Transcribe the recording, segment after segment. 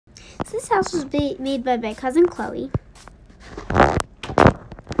So this house was made by my cousin Chloe.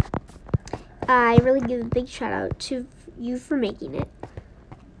 I really give a big shout out to you for making it.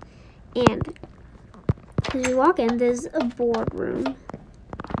 And as you walk in, there's a boardroom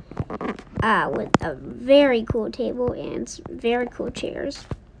with a very cool table and some very cool chairs.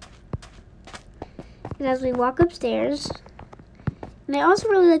 And as we walk upstairs, and I also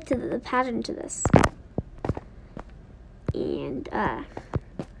really like the pattern to this. And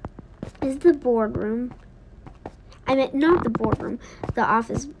is the boardroom. I meant not the boardroom, the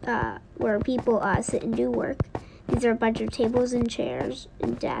office where people sit and do work. These are a bunch of tables and chairs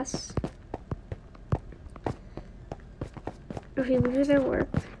and desks where people do their work.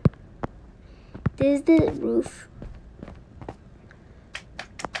 This is the roof.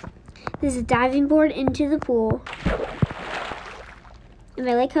 This is a diving board into the pool. And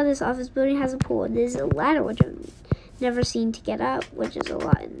I like how this office building has a pool. This is a ladder, which I've never seen to get up, which is a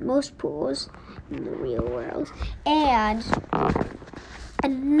lot in most pools in the real world. And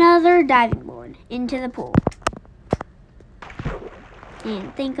another diving board into the pool.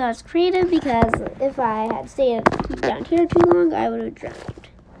 And thank God it's creative, because if I had stayed down here too long, I would have drowned.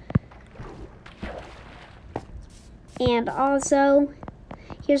 And also,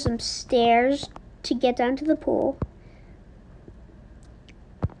 here's some stairs to get down to the pool.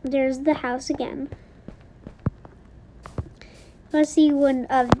 There's the house again. Let's see one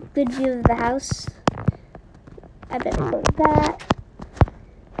good view of the house. I better put that.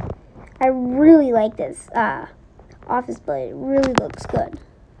 I really like this office building. It really looks good.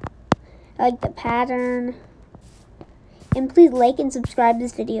 I like the pattern. And please like and subscribe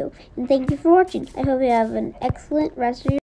this video. And thank you for watching. I hope you have an excellent rest of your